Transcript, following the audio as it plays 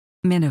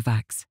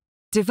MinervaX,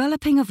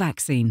 developing a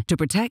vaccine to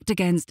protect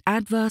against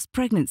adverse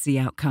pregnancy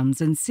outcomes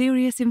and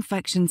serious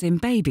infections in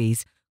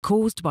babies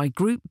caused by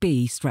Group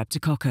B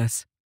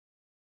Streptococcus.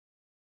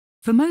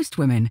 For most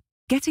women,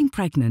 getting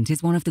pregnant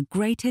is one of the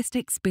greatest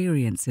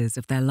experiences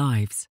of their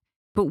lives.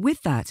 But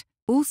with that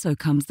also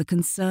comes the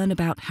concern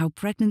about how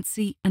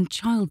pregnancy and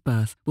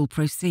childbirth will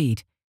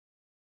proceed.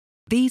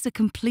 These are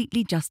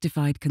completely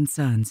justified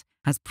concerns,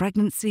 as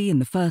pregnancy in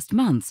the first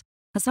months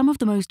are some of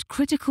the most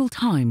critical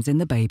times in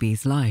the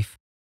baby's life.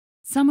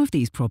 Some of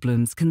these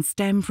problems can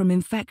stem from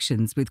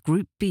infections with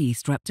Group B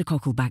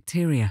streptococcal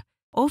bacteria,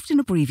 often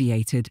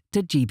abbreviated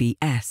to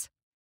GBS.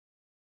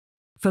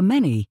 For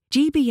many,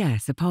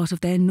 GBS are part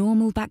of their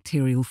normal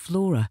bacterial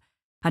flora,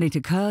 and it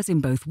occurs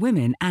in both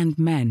women and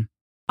men.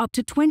 Up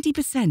to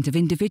 20% of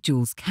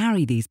individuals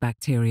carry these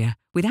bacteria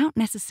without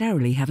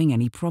necessarily having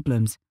any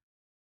problems.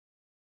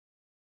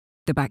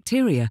 The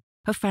bacteria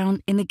are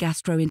found in the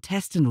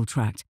gastrointestinal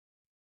tract,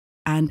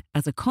 and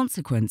as a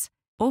consequence,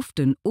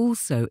 often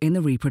also in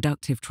the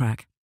reproductive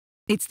tract.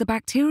 It's the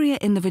bacteria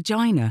in the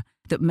vagina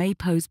that may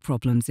pose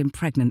problems in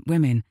pregnant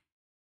women.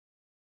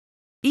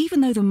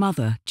 Even though the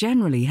mother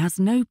generally has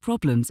no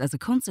problems as a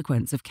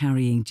consequence of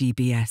carrying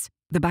GBS,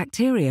 the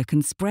bacteria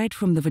can spread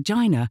from the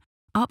vagina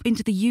up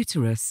into the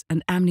uterus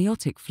and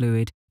amniotic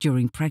fluid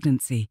during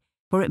pregnancy,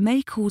 where it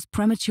may cause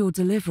premature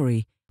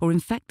delivery or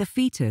infect the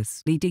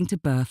fetus, leading to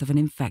birth of an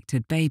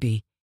infected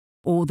baby.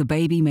 Or the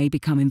baby may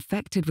become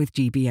infected with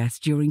GBS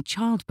during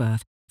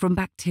childbirth from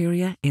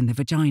bacteria in the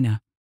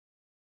vagina.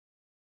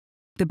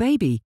 The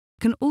baby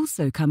can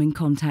also come in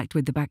contact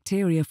with the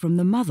bacteria from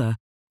the mother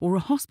or a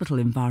hospital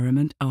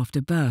environment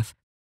after birth.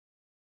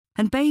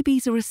 And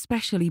babies are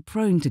especially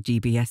prone to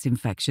GBS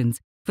infections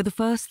for the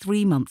first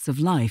 3 months of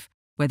life,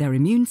 where their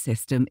immune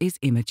system is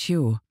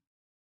immature.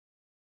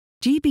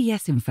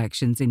 GBS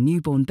infections in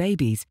newborn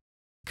babies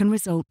can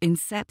result in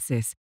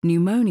sepsis,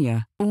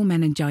 pneumonia, or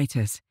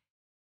meningitis.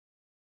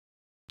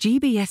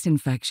 GBS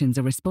infections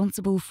are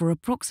responsible for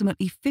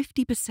approximately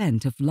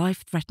 50% of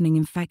life-threatening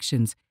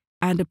infections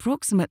and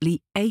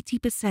approximately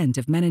 80%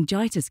 of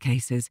meningitis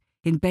cases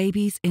in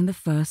babies in the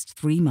first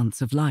 3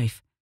 months of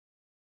life.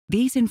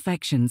 These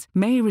infections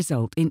may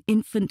result in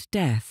infant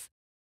death,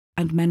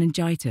 and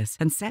meningitis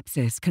and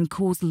sepsis can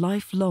cause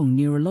lifelong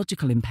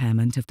neurological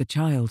impairment of the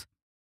child.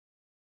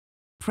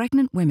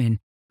 Pregnant women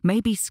may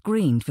be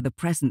screened for the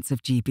presence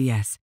of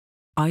GBS,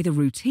 either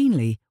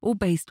routinely or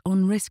based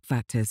on risk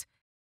factors.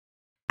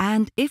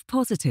 And if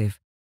positive,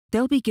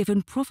 they'll be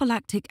given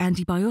prophylactic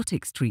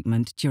antibiotics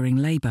treatment during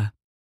labour.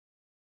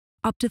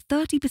 Up to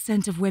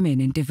 30% of women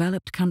in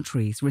developed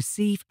countries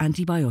receive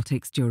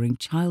antibiotics during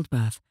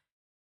childbirth.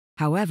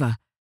 However,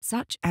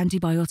 such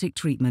antibiotic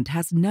treatment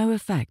has no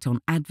effect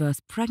on adverse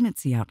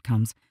pregnancy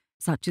outcomes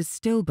such as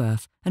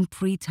stillbirth and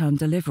preterm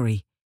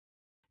delivery,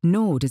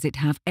 nor does it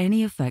have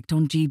any effect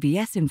on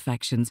GBS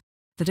infections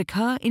that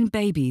occur in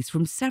babies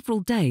from several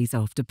days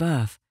after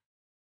birth.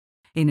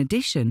 In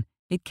addition,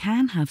 it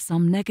can have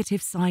some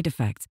negative side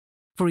effects,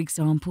 for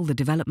example the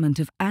development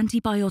of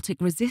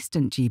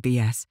antibiotic-resistant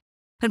GBS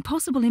and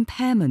possible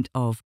impairment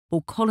of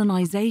or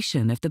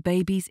colonization of the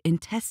baby's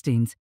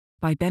intestines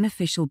by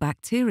beneficial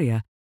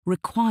bacteria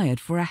required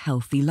for a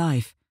healthy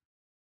life.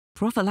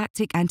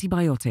 Prophylactic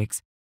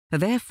antibiotics are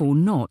therefore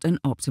not an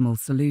optimal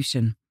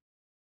solution.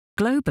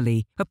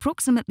 Globally,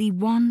 approximately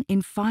 1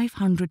 in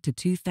 500 to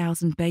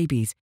 2,000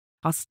 babies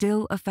are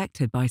still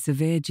affected by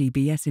severe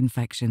GBS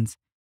infections.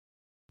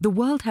 The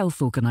World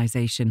Health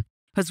Organization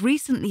has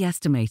recently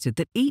estimated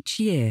that each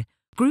year,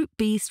 Group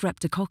B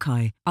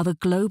streptococci are the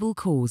global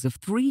cause of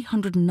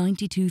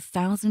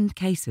 392,000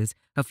 cases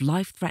of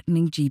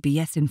life-threatening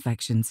GBS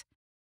infections,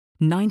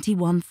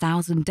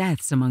 91,000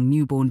 deaths among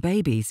newborn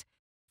babies,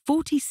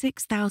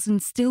 46,000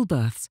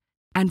 stillbirths,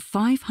 and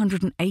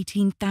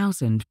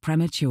 518,000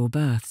 premature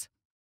births.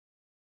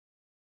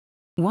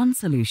 One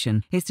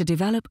solution is to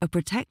develop a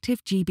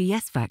protective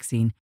GBS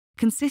vaccine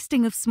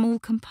consisting of small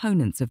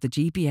components of the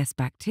GBS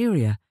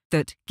bacteria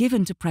that,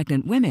 given to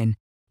pregnant women,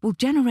 will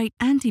generate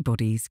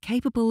antibodies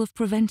capable of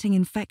preventing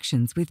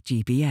infections with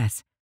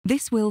GBS.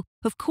 This will,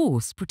 of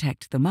course,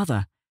 protect the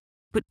mother,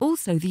 but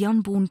also the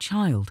unborn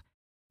child,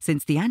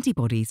 since the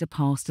antibodies are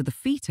passed to the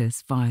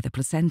fetus via the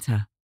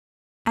placenta.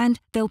 And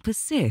they'll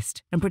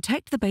persist and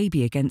protect the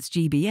baby against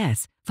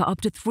GBS for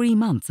up to 3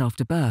 months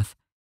after birth.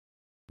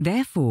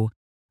 Therefore,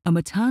 a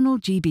maternal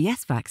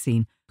GBS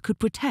vaccine could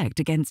protect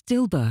against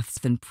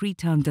stillbirths and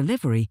preterm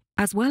delivery,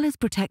 as well as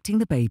protecting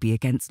the baby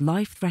against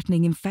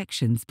life-threatening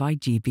infections by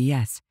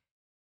GBS.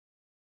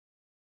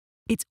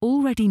 It's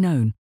already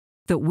known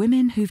that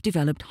women who've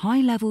developed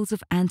high levels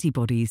of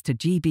antibodies to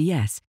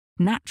GBS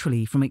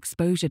naturally from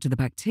exposure to the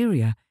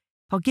bacteria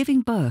are giving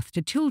birth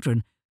to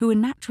children who are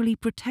naturally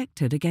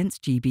protected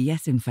against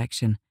GBS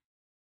infection.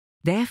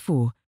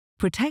 Therefore,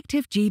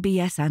 protective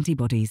GBS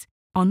antibodies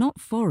are not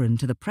foreign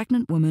to the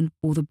pregnant woman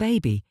or the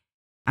baby,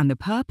 and the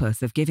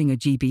purpose of giving a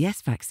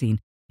GBS vaccine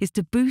is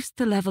to boost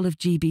the level of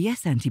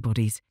GBS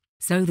antibodies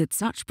so that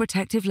such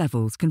protective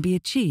levels can be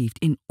achieved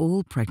in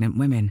all pregnant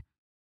women.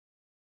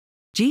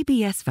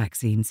 GBS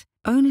vaccines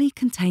only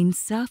contain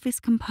surface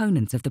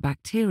components of the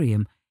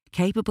bacterium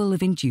capable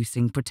of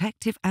inducing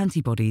protective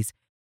antibodies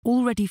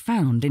already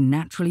found in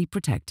naturally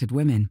protected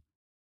women.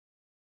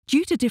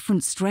 Due to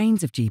different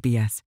strains of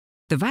GBS,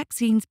 the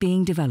vaccines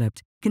being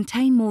developed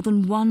contain more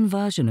than one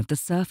version of the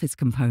surface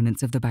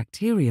components of the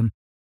bacterium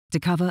to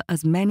cover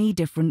as many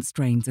different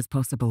strains as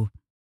possible.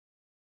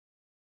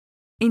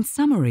 In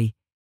summary,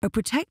 a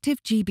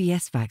protective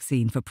GBS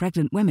vaccine for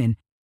pregnant women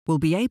will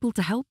be able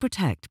to help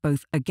protect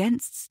both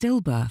against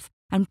stillbirth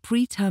and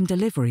preterm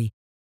delivery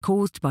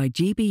caused by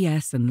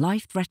GBS and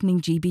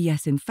life-threatening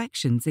GBS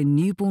infections in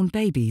newborn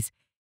babies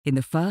in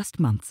the first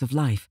months of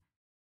life.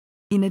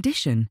 In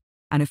addition,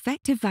 an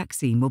effective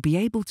vaccine will be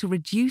able to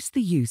reduce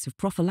the use of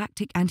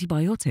prophylactic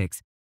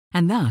antibiotics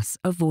and thus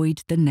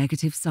avoid the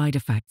negative side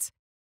effects,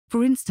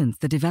 for instance,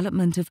 the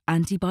development of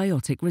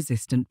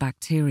antibiotic-resistant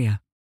bacteria.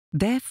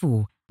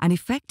 Therefore, an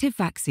effective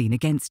vaccine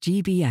against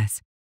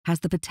GBS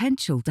has the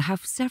potential to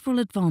have several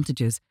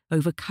advantages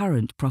over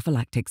current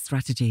prophylactic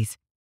strategies.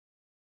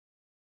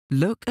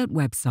 Look at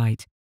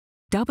website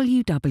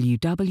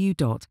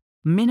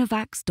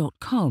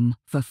www.minervax.com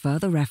for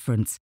further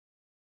reference.